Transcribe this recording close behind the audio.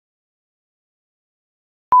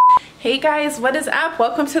Hey guys, what is up?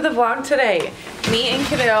 Welcome to the vlog today. Me and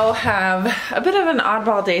Kaidale have a bit of an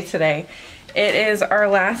oddball day today. It is our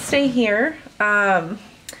last day here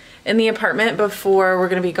in the apartment before we're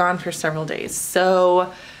gonna be gone for several days.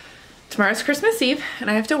 So tomorrow's Christmas Eve and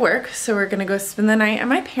I have to work, so we're gonna go spend the night at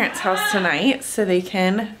my parents' house tonight so they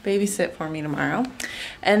can babysit for me tomorrow.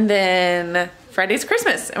 And then Friday's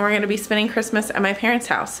Christmas and we're gonna be spending Christmas at my parents'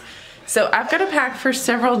 house. So I've got to pack for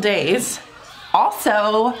several days.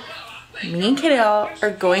 Also, me and Kaidale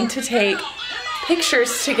are going to take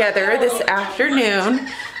pictures together this afternoon.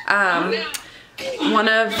 One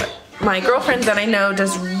of my girlfriends that I know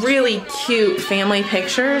does really cute family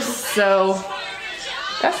pictures, so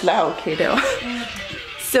that's loud, Kaidale.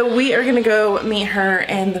 So we are gonna go meet her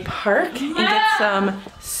in the park and get some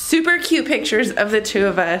super cute pictures of the two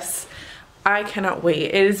of us. I cannot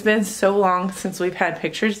wait. It has been so long since we've had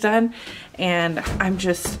pictures done and I'm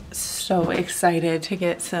just so excited to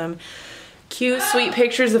get some cute, sweet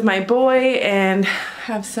pictures of my boy and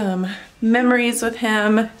have some memories with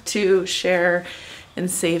him to share and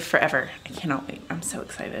save forever. I cannot wait. I'm so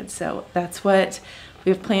excited. So that's what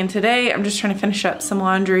we have planned today. I'm just trying to finish up some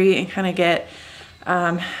laundry and kind of get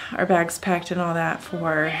our bags packed and all that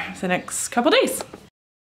for the next couple days.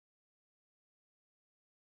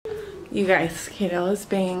 You guys, Kaidale is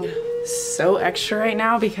being so extra right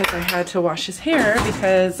now because I had to wash his hair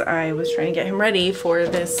because I was trying to get him ready for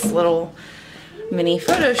this little mini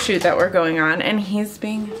photo shoot that we're going on, and he's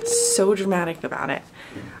being so dramatic about it.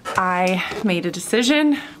 I made a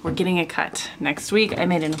decision. We're getting a cut next week. I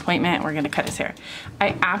made an appointment. We're gonna cut his hair.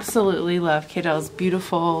 I absolutely love Kaidale's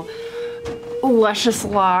beautiful, luscious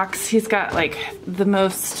locks. He's got like the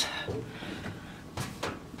most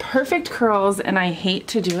perfect curls and I hate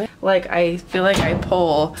to do it. Like, I feel like I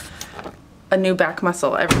pull a new back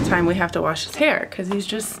muscle every time we have to wash his hair because he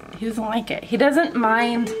doesn't like it. He doesn't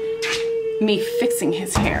mind me fixing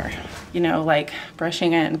his hair, you know, like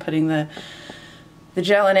brushing it and putting the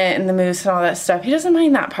gel in it and the mousse and all that stuff. He doesn't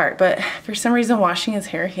mind that part, but for some reason washing his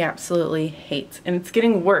hair he absolutely hates, and it's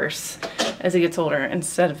getting worse as he gets older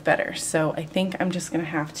instead of better. So I think I'm just gonna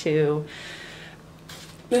have to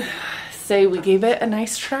say we gave it a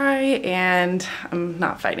nice try and I'm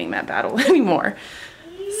not fighting that battle anymore.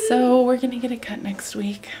 So we're gonna get it cut next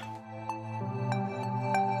week.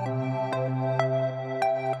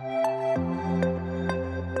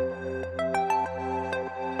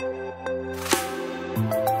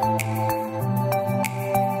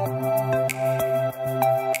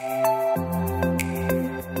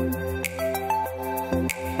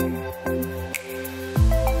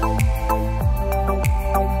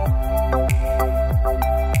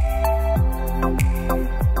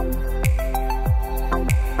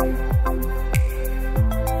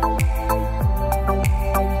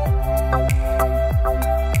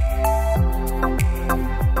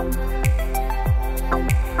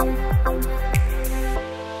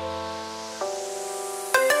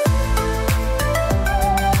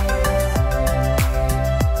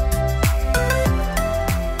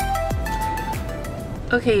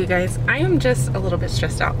 Okay, you guys, I am just a little bit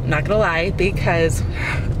stressed out, not gonna lie, because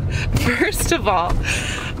first of all,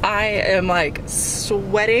 I am like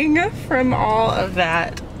sweating from all of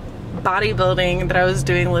that bodybuilding that I was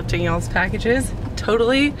doing lifting y'all's packages.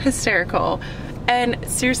 Totally hysterical. And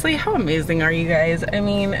seriously, how amazing are you guys? I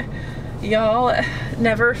mean, y'all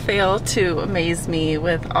never fail to amaze me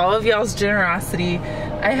with all of y'all's generosity.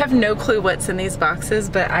 I have no clue what's in these boxes,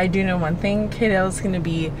 but I do know one thing: Kaidale's gonna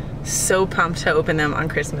be so pumped to open them on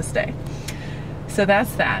Christmas Day. So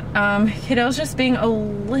that's that. Kaidale's just being a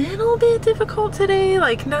little bit difficult today,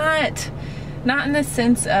 like not in the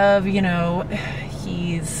sense of, you know,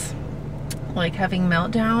 he's like having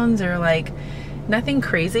meltdowns or like nothing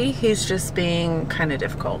crazy. He's just being kind of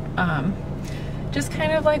difficult. Just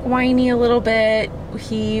kind of like whiny a little bit.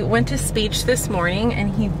 He went to speech this morning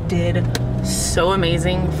and he did so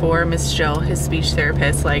amazing for Miss Jill, his speech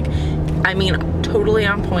therapist. Like, I mean, totally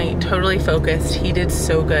on point, totally focused. He did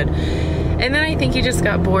so good. And then I think he just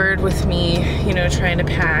got bored with me, you know, trying to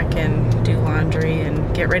pack and do laundry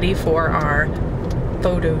and get ready for our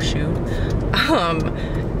photo shoot,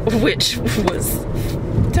 which was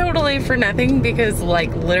totally for nothing because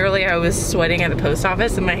like literally I was sweating at the post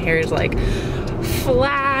office and my hair is like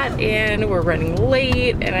flat and we're running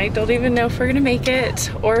late and I don't even know if we're gonna make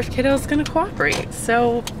it or if Kaidale's gonna cooperate.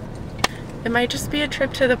 So it might just be a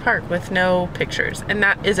trip to the park with no pictures, and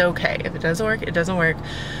that is okay. If it doesn't work, it doesn't work.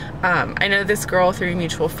 I know this girl through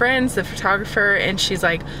mutual friends, the photographer, and she's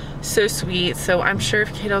like so sweet. So I'm sure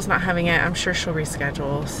if Kaidale's not having it, I'm sure she'll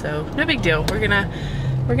reschedule. So no big deal. We're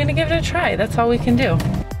gonna give it a try. That's all we can do.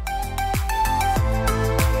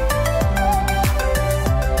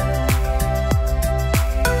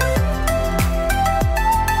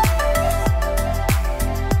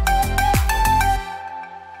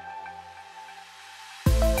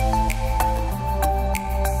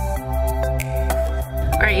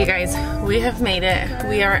 Alright you guys, we have made it.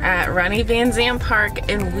 We are at Ronnie Van Zant Park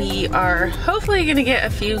and we are hopefully gonna get a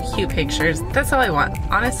few cute pictures. That's all I want.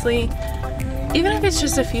 Honestly, even if it's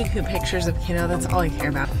just a few cute pictures of Kiddo, that's all I care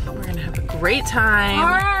about. We're gonna have a great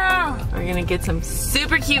time. We're gonna get some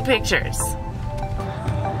super cute pictures.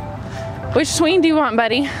 Which swing do you want,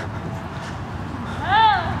 buddy?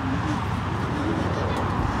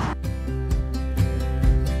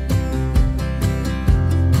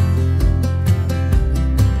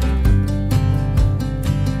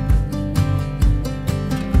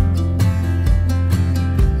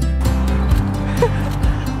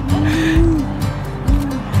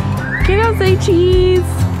 Kiddo, say cheese.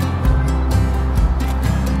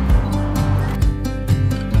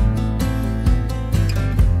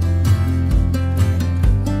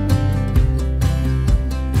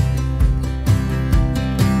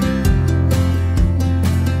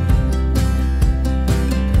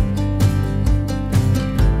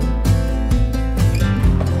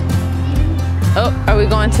 Oh, are we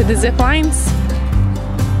going to the zip lines?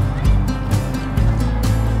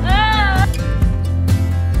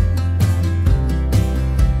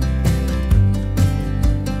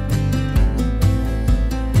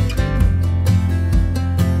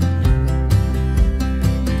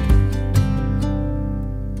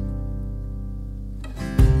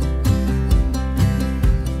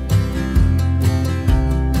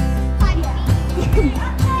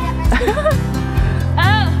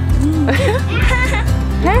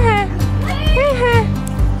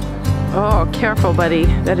 Oh, careful, buddy.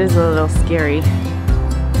 That is a little scary.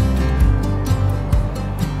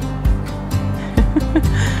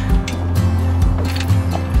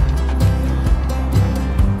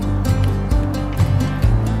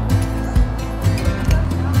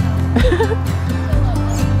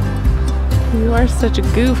 You are such a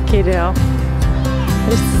goof, Kiddo.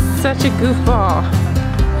 You're such a goofball.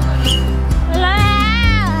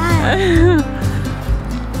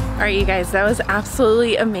 Alright you guys, that was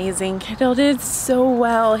absolutely amazing. Kiddo did so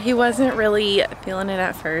well. He wasn't really feeling it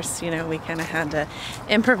at first, you know, we kind of had to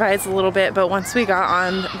improvise a little bit, but once we got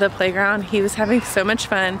on the playground, he was having so much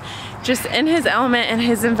fun just in his element and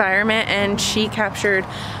his environment, and she captured,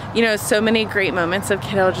 you know, so many great moments of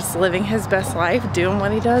Kiddo just living his best life, doing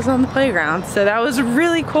what he does on the playground. So that was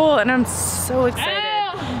really cool, and I'm so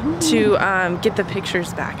excited to get the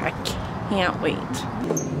pictures back. I can't wait.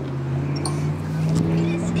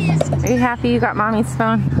 Are you happy you got mommy's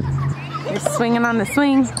phone? You're swinging on the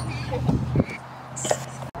swing.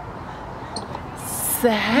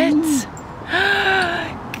 Set.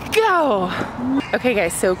 Go. Okay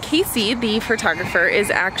guys, so Casey, the photographer, is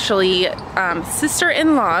actually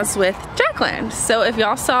sister-in-laws with Jacqueline. So if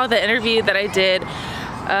y'all saw the interview that I did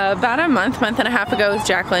about a month and a half ago with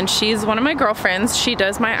Jacqueline, she's one of my girlfriends. She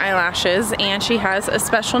does my eyelashes and she has a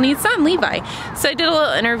special needs son, Levi. So I did a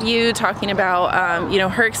little interview talking about you know,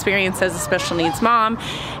 her experience as a special needs mom,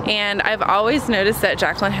 and I've always noticed that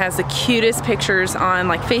Jacqueline has the cutest pictures on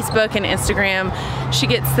like Facebook and Instagram. She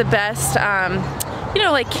gets the best you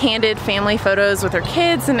know, like candid family photos with her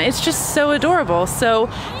kids, and it's just so adorable. So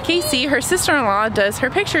Casey, her sister-in-law, does her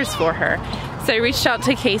pictures for her. So I reached out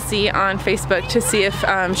to Casey on Facebook to see if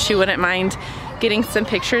she wouldn't mind getting some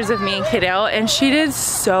pictures of me and Kiddo, and she did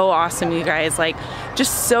so awesome, you guys. Like,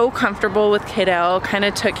 just so comfortable with Kiddo, kind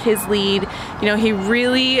of took his lead. You know, he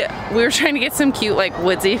really, we were trying to get some cute like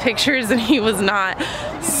woodsy pictures and he was not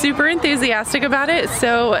super enthusiastic about it.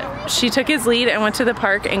 So she took his lead and went to the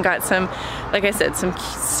park and got some, like I said, some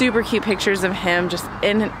super cute pictures of him just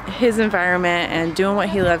in his environment and doing what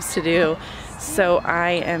he loves to do. So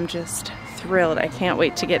I am just thrilled. I can't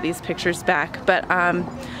wait to get these pictures back. But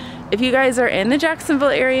if you guys are in the Jacksonville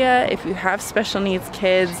area, if you have special needs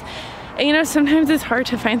kids, and you know, sometimes it's hard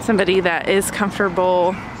to find somebody that is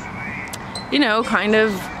comfortable, you know, kind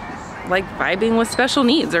of like vibing with special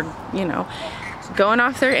needs, or, you know, going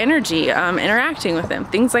off their energy, interacting with them,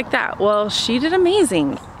 things like that. Well, she did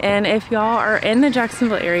amazing. And if y'all are in the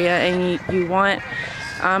Jacksonville area and you want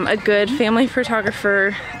a good family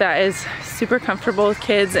photographer that is super comfortable with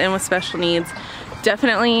kids and with special needs,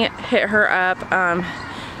 definitely hit her up.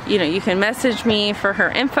 You know, you can message me for her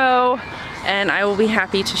info and I will be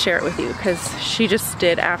happy to share it with you because she just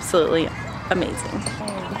did absolutely amazing.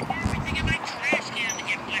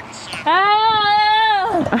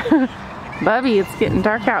 Oh! Bubby, it's getting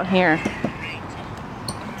dark out here.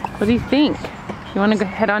 What do you think? You want to go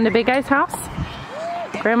head on to Big Guy's house?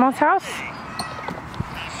 Grandma's house?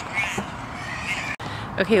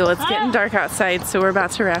 Okay, well, it's getting dark outside, so we're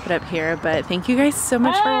about to wrap it up here, but thank you guys so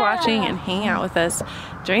much for watching and hanging out with us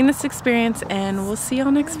during this experience, and we'll see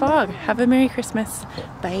y'all next vlog. Have a Merry Christmas.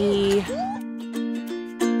 Bye.